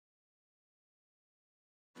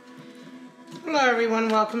Hello everyone,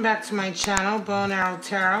 welcome back to my channel, Bow and Arrow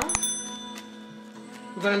Tarot.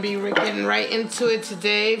 We're going to be getting right into it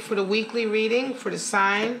today for the weekly reading for the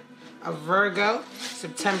sign of Virgo,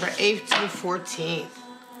 September 8th to the 14th.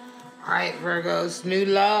 Alright Virgos, new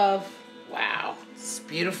love. Wow, it's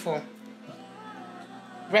beautiful.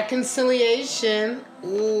 Reconciliation.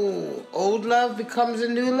 Ooh, old love becomes a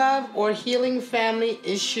new love, or healing family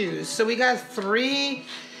issues. So we got three,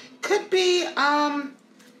 could be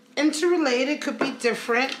interrelated, could be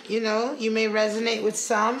different, you know. You may resonate with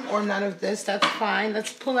some or none of this. That's fine.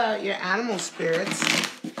 Let's pull out your animal spirits.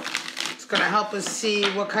 It's going to help us see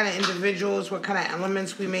what kind of individuals, what kind of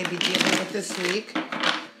elements we may be dealing with this week.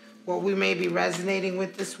 What we may be resonating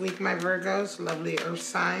with this week, my Virgos, lovely earth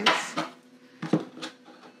signs.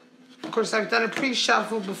 Of course, I've done a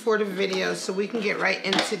pre-shuffle before the video, so we can get right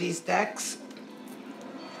into these decks.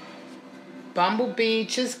 Bumblebee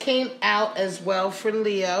just came out as well for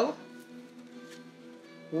Leo.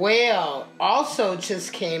 Whale also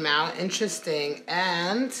just came out. Interesting.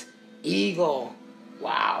 And Eagle.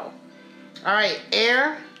 Wow. All right.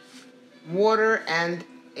 Air, water, and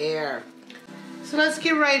air. So let's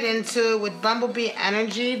get right into it with Bumblebee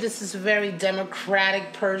energy. This is a very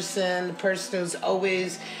democratic person. The person who's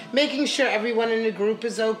always making sure everyone in the group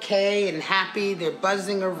is okay and happy. They're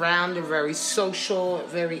buzzing around. They're very social,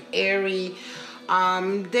 very airy.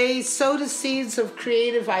 They sow the seeds of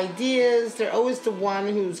creative ideas. They're always the one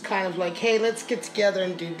who's kind of like, hey, let's get together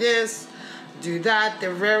and do this, do that.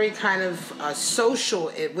 They're very kind of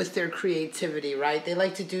social with their creativity, right? They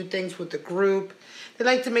like to do things with the group. They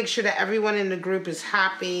like to make sure that everyone in the group is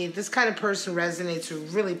happy. This kind of person resonates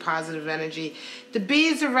with really positive energy. The bee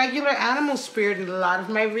is a regular animal spirit in a lot of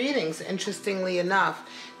my readings, interestingly enough.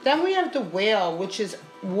 Then we have the whale, which is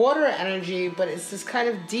water energy, but it's this kind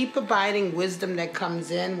of deep abiding wisdom that comes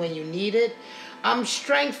in when you need it.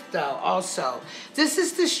 Strength, though, also. This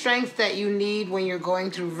is the strength that you need when you're going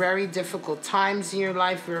through very difficult times in your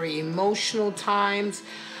life, very emotional times.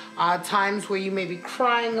 Times where you may be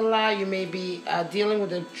crying a lot, you may be dealing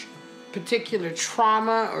with a particular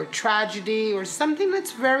trauma or tragedy or something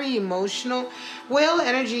that's very emotional. Whale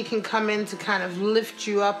energy can come in to kind of lift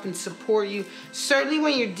you up and support you. Certainly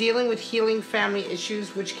when you're dealing with healing family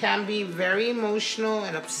issues, which can be very emotional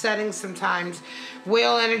and upsetting sometimes,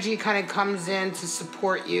 whale energy kind of comes in to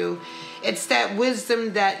support you. It's that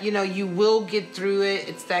wisdom that, you know, you will get through it.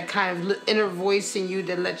 It's that kind of inner voice in you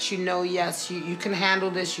that lets you know, yes, you can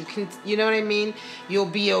handle this. You can, you know what I mean? You'll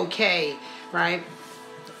be okay, right?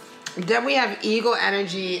 Then we have eagle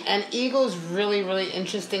energy, and eagle is really, really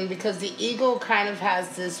interesting because the eagle kind of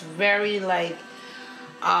has this very like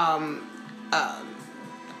air.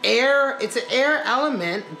 It's an air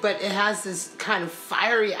element, but it has this kind of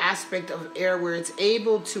fiery aspect of air where it's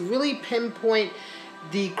able to really pinpoint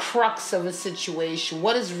the crux of a situation,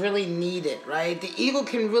 what is really needed, right? The eagle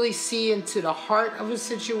can really see into the heart of a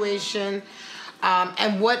situation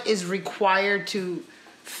and what is required to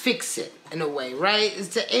fix it in a way, right?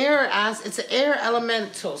 It's the air it's an air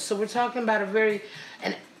elemental. So we're talking about an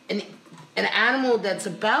animal that's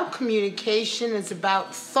about communication. It's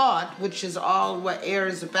about thought, which is all what air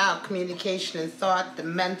is about, communication and thought, the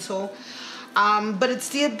mental. But it's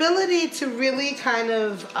the ability to really kind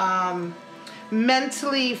of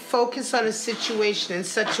mentally focus on a situation in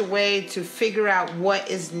such a way to figure out what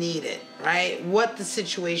is needed, right? What the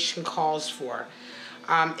situation calls for.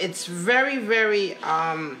 It's very, very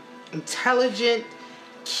intelligent,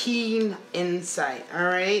 keen insight, all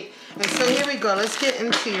right? And so here we go. Let's get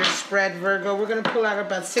into your spread, Virgo. We're going to pull out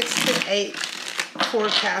about 6 to 8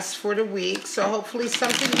 forecasts for the week, so hopefully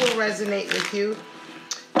something will resonate with you.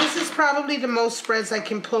 This is probably the most spreads I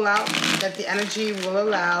can pull out that the energy will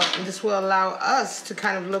allow, and this will allow us to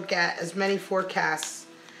kind of look at as many forecasts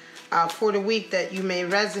for the week that you may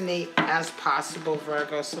resonate as possible,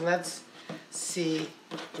 Virgo. So let's see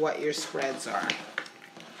what your spreads are.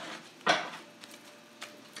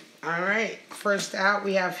 All right, first out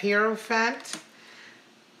we have Hierophant,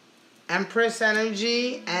 Empress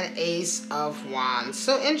energy, and Ace of Wands.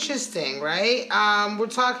 So interesting, right? We're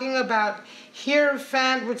talking about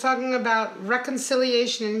Hierophant. We're talking about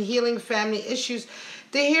reconciliation and healing family issues.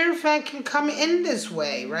 The Hierophant can come in this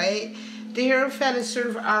way, right? The Hierophant is sort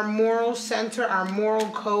of our moral center, our moral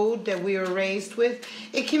code that we were raised with.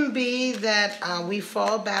 It can be that we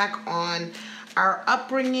fall back on our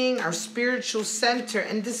upbringing, our spiritual center,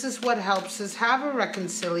 and this is what helps us have a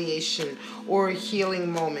reconciliation or a healing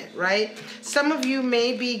moment, right? Some of you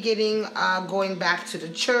may be going back to the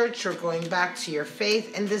church or going back to your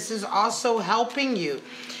faith, and this is also helping you.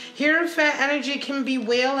 Hierophant energy can be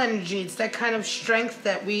whale energy. It's that kind of strength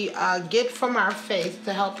that we get from our faith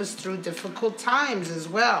to help us through difficult times as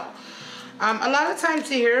well. A lot of times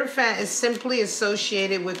the Hierophant is simply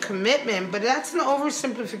associated with commitment, but that's an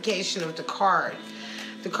oversimplification of the card.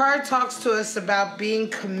 The card talks to us about being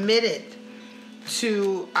committed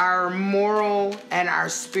to our moral and our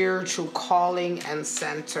spiritual calling and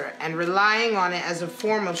center, and relying on it as a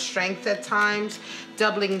form of strength at times,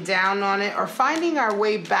 doubling down on it, or finding our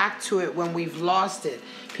way back to it when we've lost it.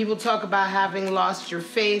 People talk about having lost your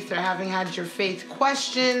faith or having had your faith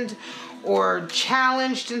questioned or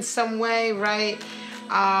challenged in some way, right?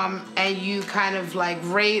 And you kind of like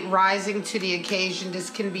rising to the occasion. This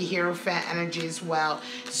can be Hierophant energy as well.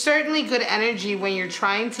 Certainly good energy when you're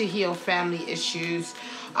trying to heal family issues.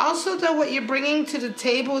 Also, though, what you're bringing to the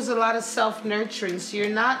table is a lot of self-nurturing. So you're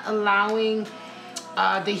not allowing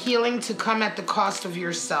the healing to come at the cost of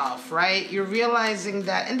yourself, right? You're realizing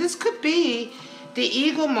that, and this could be the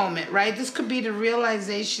ego moment, right? This could be the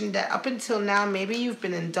realization that up until now, maybe you've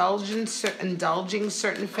been indulging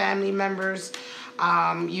certain family members.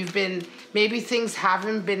 Maybe things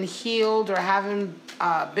haven't been healed or haven't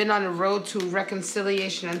been on the road to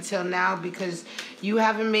reconciliation until now because you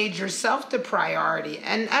haven't made yourself the priority.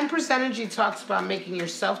 And Empress energy talks about making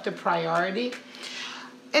yourself the priority.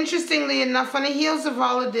 Interestingly enough, on the heels of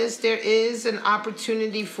all of this, there is an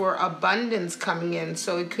opportunity for abundance coming in.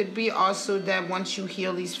 So it could be also that once you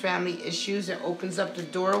heal these family issues, it opens up the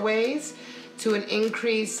doorways to an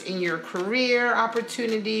increase in your career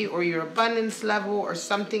opportunity or your abundance level or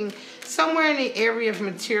something, somewhere in the area of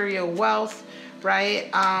material wealth, right?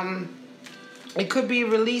 It could be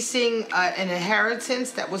releasing an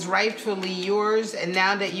inheritance that was rightfully yours, and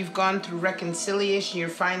now that you've gone through reconciliation, you're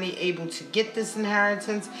finally able to get this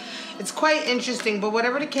inheritance. It's quite interesting, but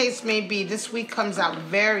whatever the case may be, this week comes out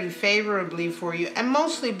very favorably for you, and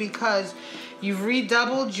mostly because you've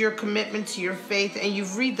redoubled your commitment to your faith and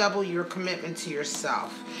you've redoubled your commitment to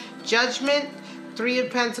yourself. Judgment, Three of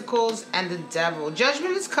Pentacles, and the Devil.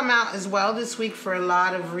 Judgment has come out as well this week for a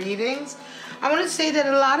lot of readings. I want to say that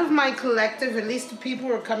a lot of my collective, at least the people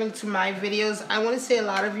who are coming to my videos, I want to say a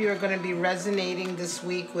lot of you are going to be resonating this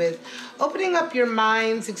week with opening up your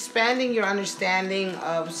minds, expanding your understanding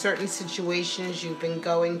of certain situations you've been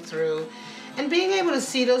going through, and being able to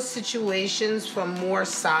see those situations from more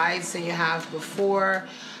sides than you have before.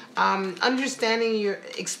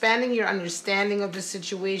 Expanding your understanding of the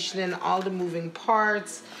situation and all the moving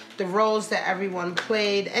parts, the roles that everyone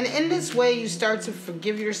played. And in this way, you start to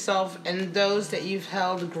forgive yourself and those that you've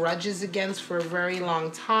held grudges against for a very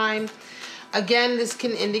long time. Again, this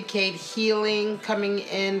can indicate healing coming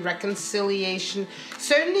in, reconciliation.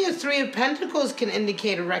 Certainly a Three of Pentacles can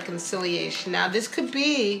indicate a reconciliation. Now, this could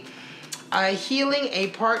be healing a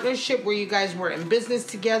partnership where you guys were in business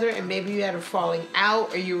together and maybe you had a falling out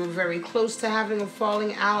or you were very close to having a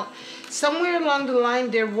falling out. Somewhere along the line,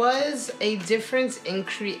 there was a difference in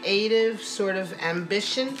creative sort of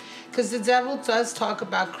ambition, because the Devil does talk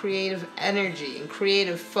about creative energy and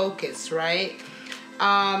creative focus, right?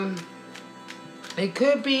 It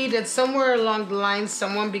could be that somewhere along the line,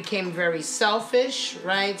 someone became very selfish,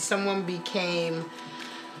 right? Someone became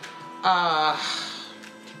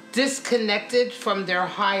disconnected from their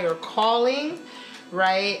higher calling,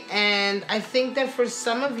 right? And I think that for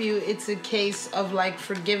some of you, it's a case of like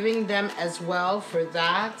forgiving them as well for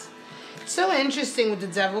that. So interesting with the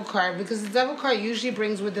Devil card, because the Devil card usually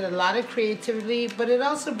brings with it a lot of creativity, but it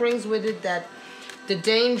also brings with it that the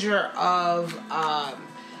danger of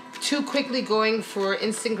too quickly going for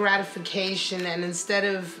instant gratification, and instead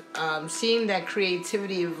of seeing that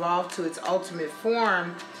creativity evolve to its ultimate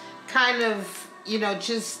form, kind of, you know,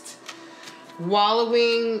 just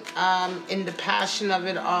wallowing in the passion of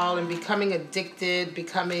it all and becoming addicted,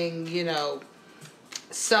 becoming, you know,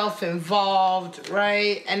 self-involved,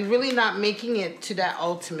 right? And really not making it to that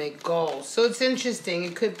ultimate goal. So it's interesting.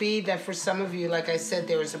 It could be that for some of you, like I said,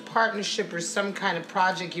 there was a partnership or some kind of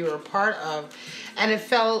project you were a part of, and it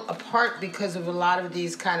fell apart because of a lot of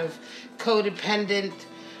these kind of codependent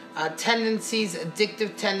tendencies,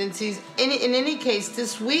 addictive tendencies. In any case,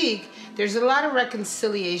 this week, there's a lot of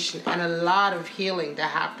reconciliation and a lot of healing that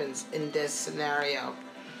happens in this scenario.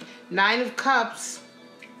 Nine of Cups,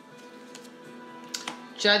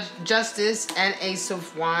 Justice, and Ace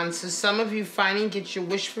of Wands. So some of you finally get your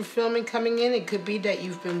wish fulfillment coming in. It could be that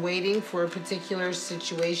you've been waiting for a particular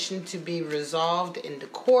situation to be resolved in the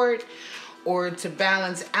court, or to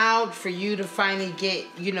balance out for you to finally get,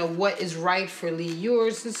 you know, what is rightfully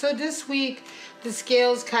yours. And so this week, the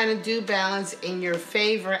scales kind of do balance in your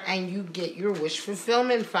favor and you get your wish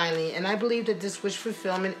fulfillment finally. And I believe that this wish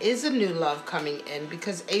fulfillment is a new love coming in,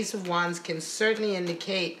 because Ace of Wands can certainly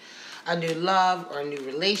indicate a new love or a new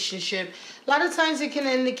relationship. A lot of times it can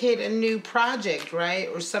indicate a new project, right?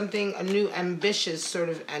 Or something, a new ambitious sort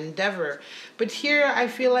of endeavor. But here I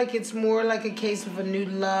feel like it's more like a case of a new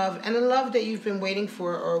love, and a love that you've been waiting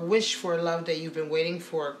for, or a wish for a love that you've been waiting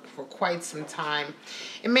for quite some time.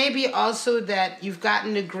 It may be also that you've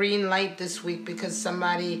gotten the green light this week because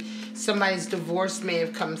somebody's divorce may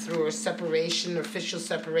have come through, or separation, official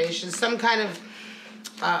separation, some kind of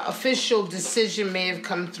official decision may have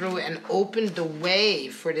come through and opened the way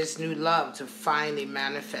for this new love to finally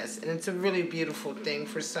manifest. And it's a really beautiful thing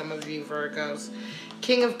for some of you Virgos.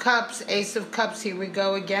 King of Cups, Ace of Cups, here we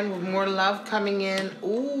go again with more love coming in.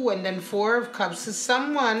 Ooh, and then Four of Cups. So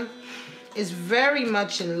someone is very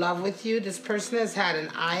much in love with you. This person has had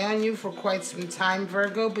an eye on you for quite some time,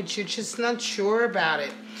 Virgo, but you're just not sure about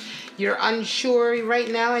it. You're unsure right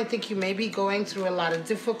now. I think you may be going through a lot of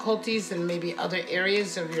difficulties in maybe other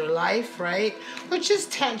areas of your life, right? Or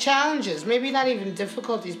just challenges, maybe not even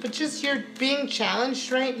difficulties, but just you're being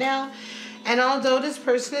challenged right now. And although this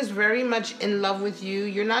person is very much in love with you,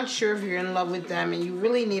 you're not sure if you're in love with them, and you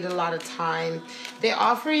really need a lot of time. They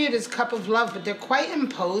offer you this cup of love, but they're quite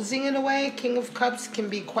imposing in a way. King of Cups can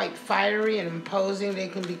be quite fiery and imposing. They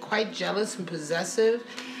can be quite jealous and possessive.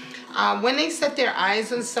 When they set their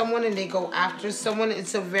eyes on someone and they go after someone,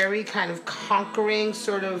 it's a very kind of conquering,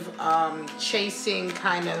 sort of chasing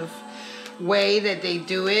kind of way that they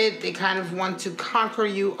do it. They kind of want to conquer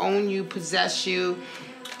you, own you, possess you.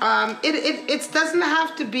 It doesn't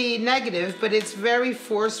have to be negative, but it's very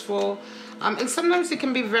forceful. And sometimes it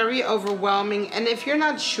can be very overwhelming. And if you're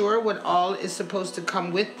not sure what all is supposed to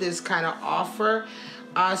come with this kind of offer,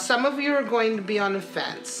 some of you are going to be on the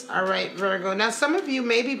fence. All right, Virgo. Now, some of you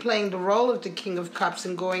may be playing the role of the King of Cups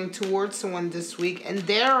and going towards someone this week, and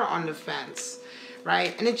they're on the fence,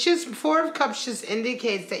 right? And it's just, Four of Cups just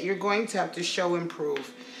indicates that you're going to have to show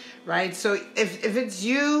improve, right? So if it's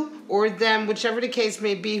you or them, whichever the case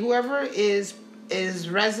may be, whoever is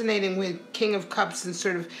resonating with King of Cups and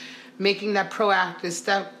sort of making that proactive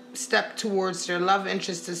step towards their love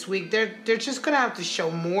interest this week, they're just going to have to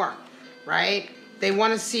show more, right? They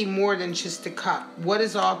want to see more than just a cup. What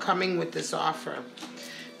is all coming with this offer?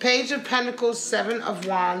 Page of Pentacles, Seven of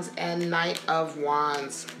Wands, and Knight of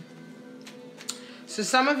Wands. So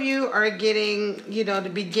some of you are getting, you know,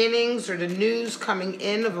 the beginnings or the news coming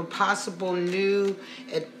in of a possible new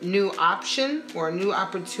option or a new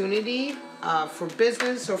opportunity for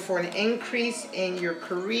business or for an increase in your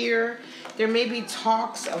career. There may be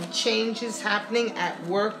talks of changes happening at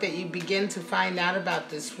work that you begin to find out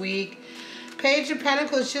about this week. Page of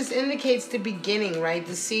Pentacles just indicates the beginning, right?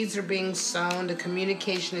 The seeds are being sown. The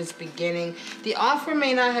communication is beginning. The offer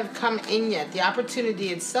may not have come in yet. The opportunity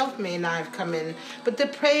itself may not have come in. But the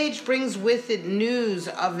page brings with it news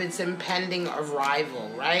of its impending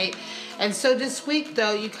arrival, right? And so this week,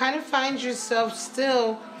 though, you kind of find yourself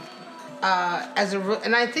still,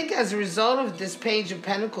 and I think as a result of this Page of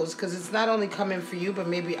Pentacles, because it's not only coming for you, but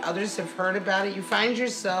maybe others have heard about it, you find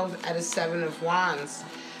yourself at a Seven of Wands,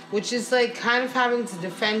 which is like kind of having to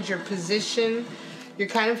defend your position. You're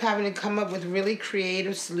kind of having to come up with really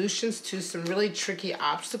creative solutions to some really tricky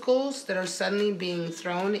obstacles that are suddenly being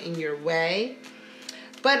thrown in your way.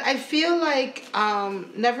 But I feel like,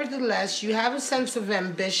 nevertheless, you have a sense of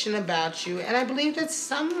ambition about you. And I believe that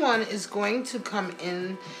someone is going to come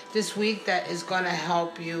in this week that is going to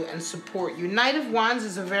help you and support you. Knight of Wands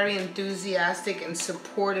is a very enthusiastic and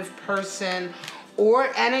supportive person or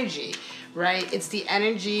energy, right? It's the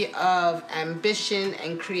energy of ambition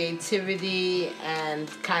and creativity and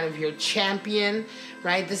kind of your champion,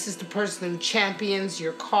 right? This is the person who champions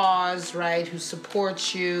your cause, right? Who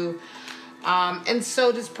supports you. And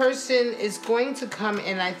so this person is going to come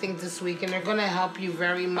in, I think, this week, and they're going to help you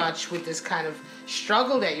very much with this kind of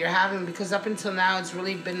struggle that you're having, because up until now, it's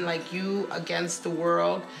really been like you against the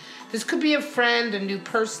world. This could be a friend, a new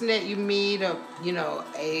person that you meet,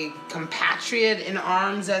 a compatriot in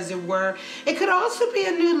arms, as it were. It could also be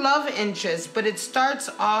a new love interest, but it starts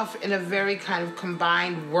off in a very kind of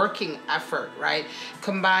combined working effort, right?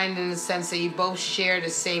 Combined in the sense that you both share the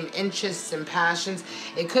same interests and passions.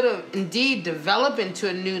 It could have indeed developed into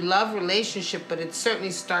a new love relationship, but it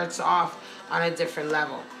certainly starts off on a different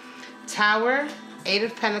level. Tower, Eight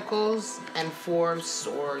of Pentacles, and Four of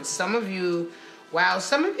Swords. Some of you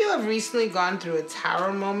have recently gone through a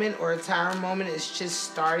tower moment, or a tower moment is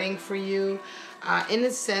just starting for you. in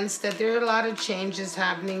a sense that there are a lot of changes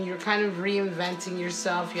happening. You're kind of reinventing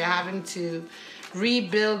yourself. You're having to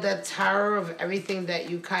rebuild that tower of everything that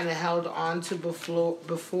you kind of held on to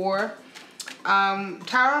before.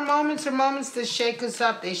 Tower moments are moments that shake us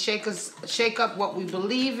up. They shake up what we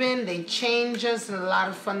believe in. They change us in a lot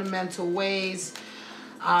of fundamental ways.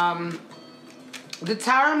 The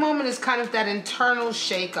tower moment is kind of that internal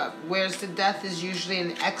shakeup, whereas the death is usually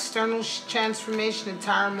an external transformation. The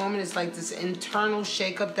tower moment is like this internal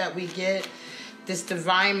shakeup that we get, this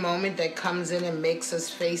divine moment that comes in and makes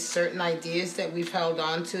us face certain ideas that we've held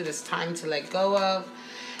on to that's time to let go of.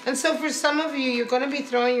 And so for some of you, you're going to be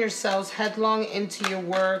throwing yourselves headlong into your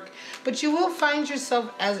work, but you will find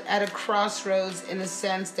yourself at a crossroads in a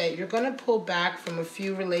sense that you're going to pull back from a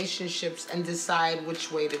few relationships and decide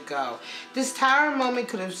which way to go. This tower moment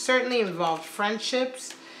could have certainly involved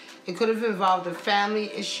friendships. It could have involved a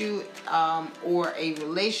family issue or a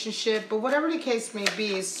relationship, but whatever the case may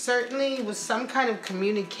be, it certainly was some kind of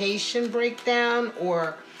communication breakdown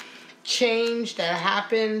or change that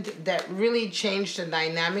happened that really changed the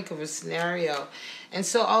dynamic of a scenario. And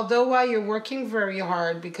so although while you're working very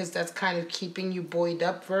hard, because that's kind of keeping you buoyed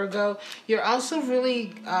up, Virgo, you're also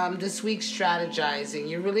really this week strategizing.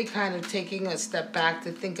 You're really kind of taking a step back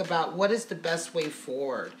to think about what is the best way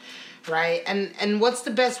forward, right? And what's the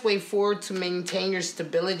best way forward to maintain your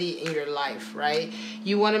stability in your life, right?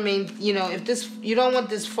 You want to if you don't want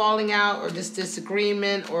this falling out or this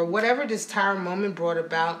disagreement or whatever this tower moment brought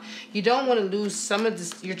about, you don't want to lose some of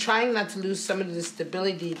this. You're trying not to lose some of the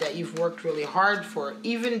stability that you've worked really hard for,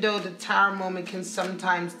 even though the tower moment can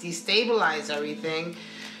sometimes destabilize everything.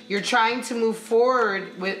 You're trying to move forward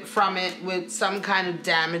from it with some kind of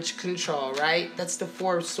damage control, right? That's the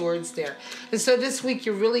Four of Swords there. And so this week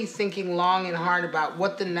you're really thinking long and hard about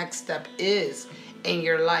what the next step is in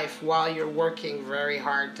your life while you're working very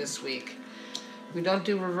hard this week. We don't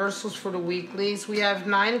do reversals for the weeklies. We have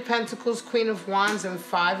 9 of Pentacles, Queen of Wands, and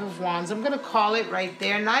 5 of Wands. I'm going to call it right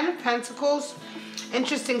there. 9 of Pentacles.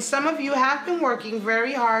 Interesting. Some of you have been working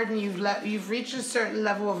very hard and you've reached a certain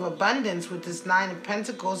level of abundance with this 9 of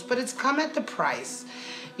Pentacles, but it's come at the price.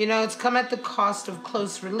 You know, it's come at the cost of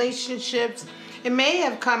close relationships. It may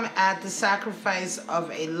have come at the sacrifice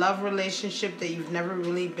of a love relationship that you've never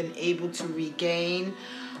really been able to regain.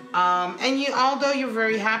 And although you're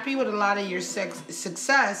very happy with a lot of your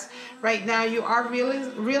success, right now you are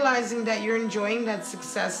realizing that you're enjoying that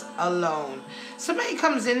success alone. Somebody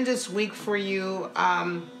comes in this week for you,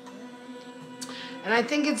 and I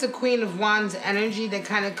think it's a Queen of Wands energy that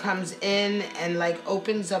kind of comes in and like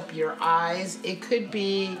opens up your eyes. It could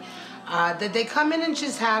be that they come in and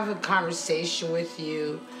just have a conversation with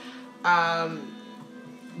you,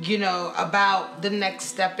 about the next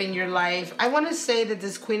step in your life. I want to say that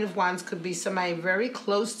this Queen of Wands could be somebody very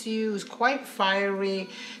close to you, who's quite fiery.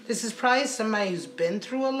 This is probably somebody who's been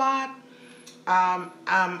through a lot.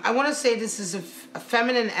 I want to say this is a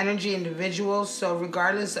feminine energy individual, so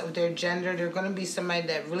regardless of their gender, they're going to be somebody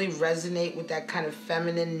that really resonate with that kind of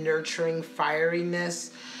feminine, nurturing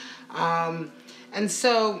fieriness. And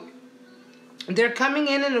so they're coming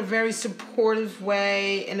in a very supportive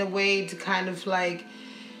way, in a way to kind of like,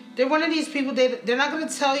 they're one of these people, they're not going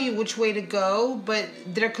to tell you which way to go, but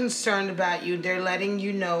they're concerned about you. They're letting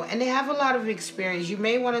you know. And they have a lot of experience. You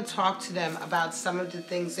may want to talk to them about some of the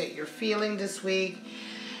things that you're feeling this week.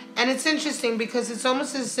 And it's interesting because it's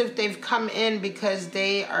almost as if they've come in because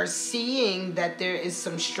they are seeing that there is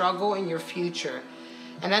some struggle in your future.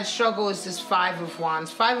 And that struggle is this 5 of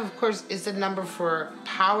Wands. 5, of course, is the number for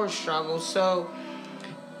power struggle. So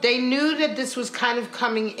they knew that this was kind of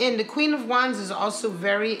coming in. The Queen of Wands is also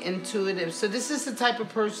very intuitive. So this is the type of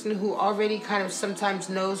person who already kind of sometimes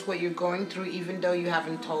knows what you're going through, even though you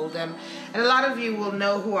haven't told them. And a lot of you will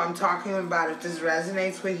know who I'm talking about if this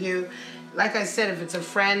resonates with you. Like I said, if it's a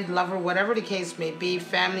friend, lover, whatever the case may be,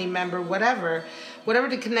 family member, whatever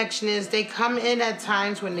the connection is, they come in at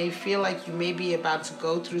times when they feel like you may be about to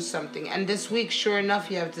go through something. And this week, sure enough,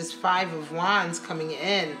 you have this 5 of Wands coming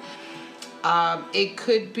in. It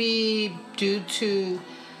could be due to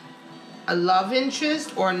a love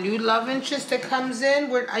interest or a new love interest that comes in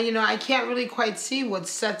where, I can't really quite see what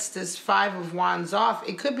sets this 5 of Wands off.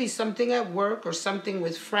 It could be something at work or something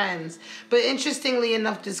with friends. But interestingly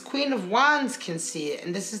enough, this Queen of Wands can see it.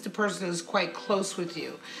 And this is the person who's quite close with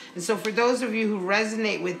you. And so for those of you who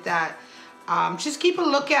resonate with that, just keep a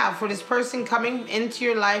lookout for this person coming into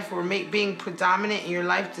your life or being predominant in your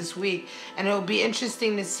life this week. And it'll be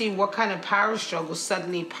interesting to see what kind of power struggle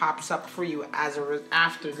suddenly pops up for you after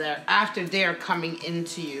they're coming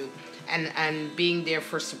into you and being there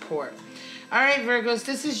for support. All right, Virgos,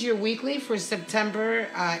 this is your weekly for September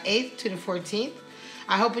 8th to the 14th.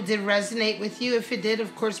 I hope it did resonate with you. If it did,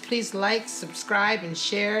 of course, please like, subscribe, and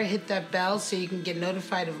share. Hit that bell so you can get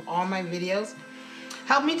notified of all my videos.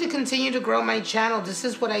 Help me to continue to grow my channel. This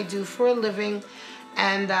is what I do for a living,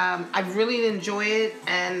 and I really enjoy it.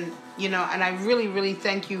 And and I really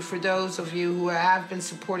thank you for those of you who have been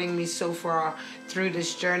supporting me so far through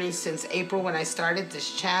this journey since April when I started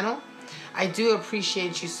this channel. I do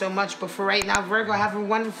appreciate you so much. But for right now, Virgo, have a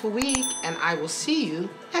wonderful week, and I will see you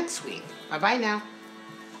next week. Bye-bye now.